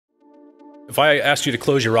If I asked you to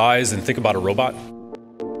close your eyes and think about a robot,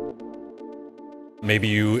 maybe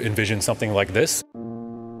you envision something like this.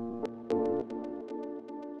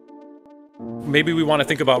 Maybe we want to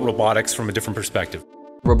think about robotics from a different perspective.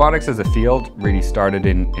 Robotics as a field really started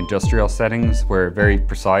in industrial settings where very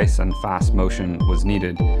precise and fast motion was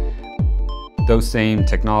needed. Those same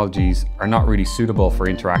technologies are not really suitable for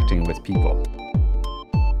interacting with people.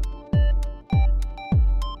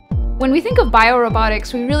 When we think of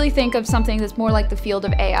biorobotics, we really think of something that's more like the field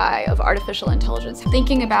of AI, of artificial intelligence.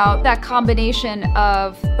 Thinking about that combination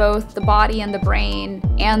of both the body and the brain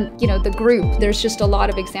and, the group. There's just a lot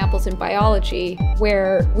of examples in biology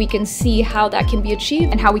where we can see how that can be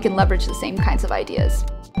achieved and how we can leverage the same kinds of ideas.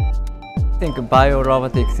 I think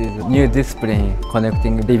biorobotics is a new discipline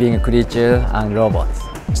connecting living creatures and robots.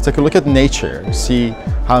 Let's take a look at nature, see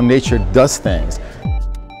how nature does things.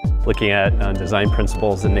 Looking at design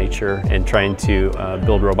principles in nature and trying to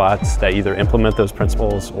build robots that either implement those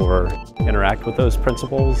principles or interact with those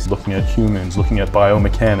principles. Looking at humans, looking at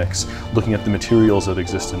biomechanics, looking at the materials that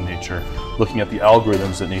exist in nature, looking at the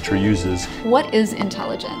algorithms that nature uses. What is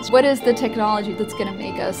intelligence? What is the technology that's going to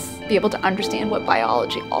make us be able to understand what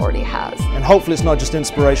biology already has? And hopefully it's not just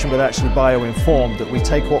inspiration but actually bio-informed, that we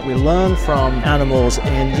take what we learn from animals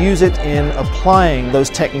and use it in applying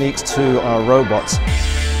those techniques to our robots.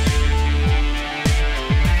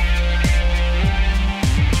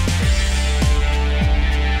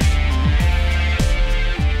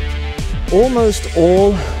 Almost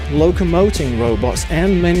all locomoting robots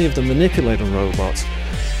and many of the manipulating robots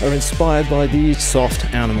are inspired by these soft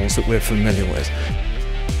animals that we're familiar with.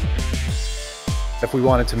 If we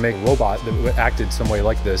wanted to make a robot that acted some way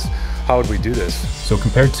like this, how would we do this? So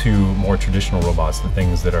compared to more traditional robots, the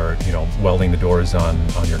things that are, welding the doors on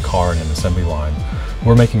your car in an assembly line,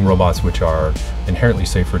 we're making robots which are inherently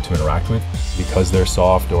safer to interact with because they're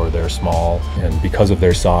soft or they're small, and because of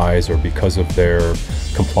their size or because of their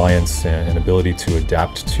compliance and ability to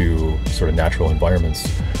adapt to sort of natural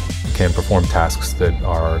environments, can perform tasks that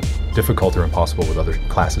are difficult or impossible with other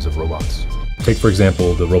classes of robots. Take, for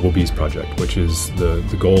example, the RoboBees project, which is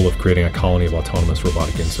the goal of creating a colony of autonomous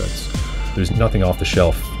robotic insects. There's nothing off the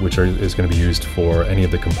shelf which is going to be used for any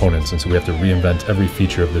of the components, and so we have to reinvent every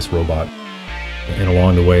feature of this robot, and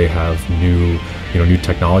along the way have new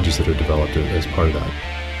technologies that are developed as part of that.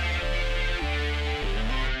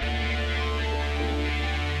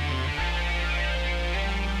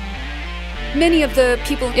 Many of the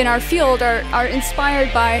people in our field are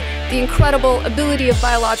inspired by the incredible ability of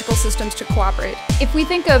biological systems to cooperate. If we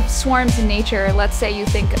think of swarms in nature, let's say you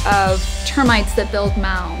think of termites that build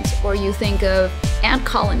mounds, or you think of ant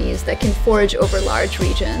colonies that can forage over large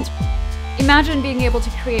regions. Imagine being able to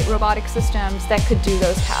create robotic systems that could do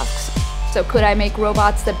those tasks. So could I make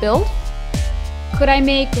robots that build? Could I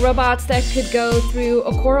make robots that could go through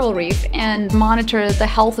a coral reef and monitor the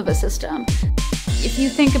health of a system? If you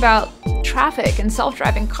think about traffic and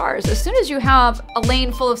self-driving cars, as soon as you have a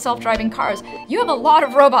lane full of self-driving cars, you have a lot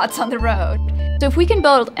of robots on the road. So if we can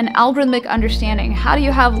build an algorithmic understanding, how do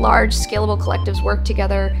you have large scalable collectives work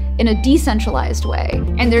together in a decentralized way?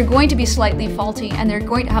 And they're going to be slightly faulty and they're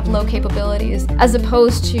going to have low capabilities, as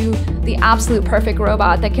opposed to the absolute perfect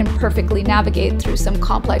robot that can perfectly navigate through some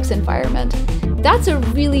complex environment. That's a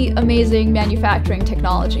really amazing manufacturing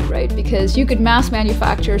technology, right? Because you could mass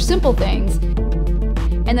manufacture simple things,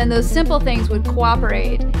 and then those simple things would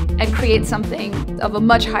cooperate and create something of a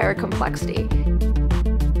much higher complexity.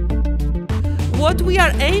 What we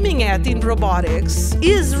are aiming at in robotics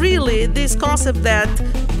is really this concept that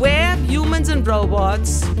where humans and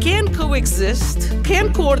robots can coexist,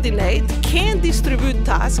 can coordinate, can distribute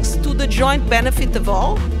tasks to the joint benefit of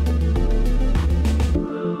all.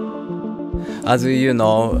 As you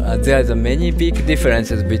know, there are many big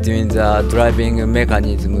differences between the driving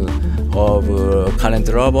mechanism of current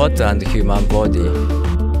robot and human body.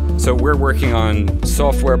 So we're working on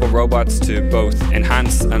soft wearable robots to both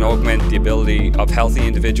enhance and augment the ability of healthy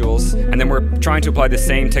individuals, and then we're trying to apply the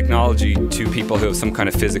same technology to people who have some kind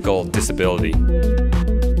of physical disability.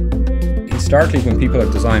 Historically, when people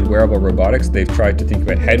have designed wearable robotics, they've tried to think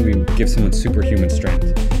about how do we give someone superhuman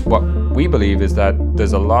strength. What we believe is that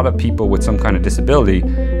there's a lot of people with some kind of disability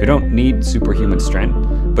who don't need superhuman strength,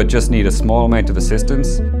 but just need a small amount of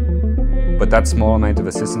assistance. But that small amount of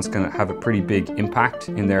assistance can have a pretty big impact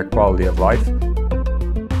in their quality of life.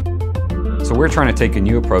 So we're trying to take a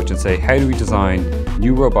new approach and say, how do we design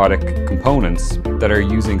new robotic components that are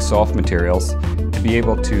using soft materials to be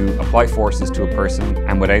able to apply forces to a person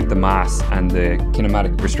and without the mass and the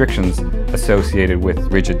kinematic restrictions associated with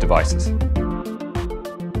rigid devices.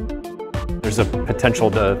 There's a potential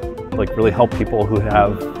to like really help people who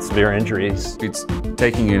have severe injuries. It's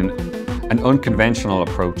taking an unconventional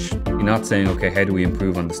approach. You're not saying, okay, how do we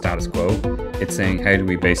improve on the status quo? It's saying, how do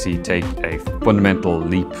we basically take a fundamental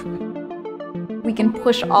leap? We can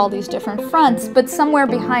push all these different fronts, but somewhere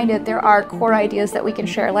behind it there are core ideas that we can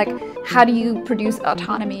share, like how do you produce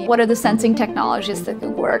autonomy? What are the sensing technologies that could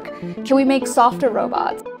work? Can we make softer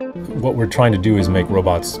robots? What we're trying to do is make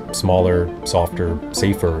robots smaller, softer,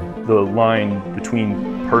 safer. The line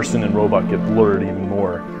between person and robot get blurred even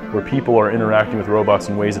more, where people are interacting with robots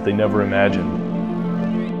in ways that they never imagined.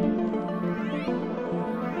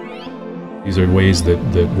 These are ways that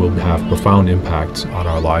will have profound impacts on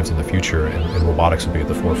our lives in the future, and robotics will be at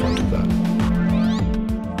the forefront of that.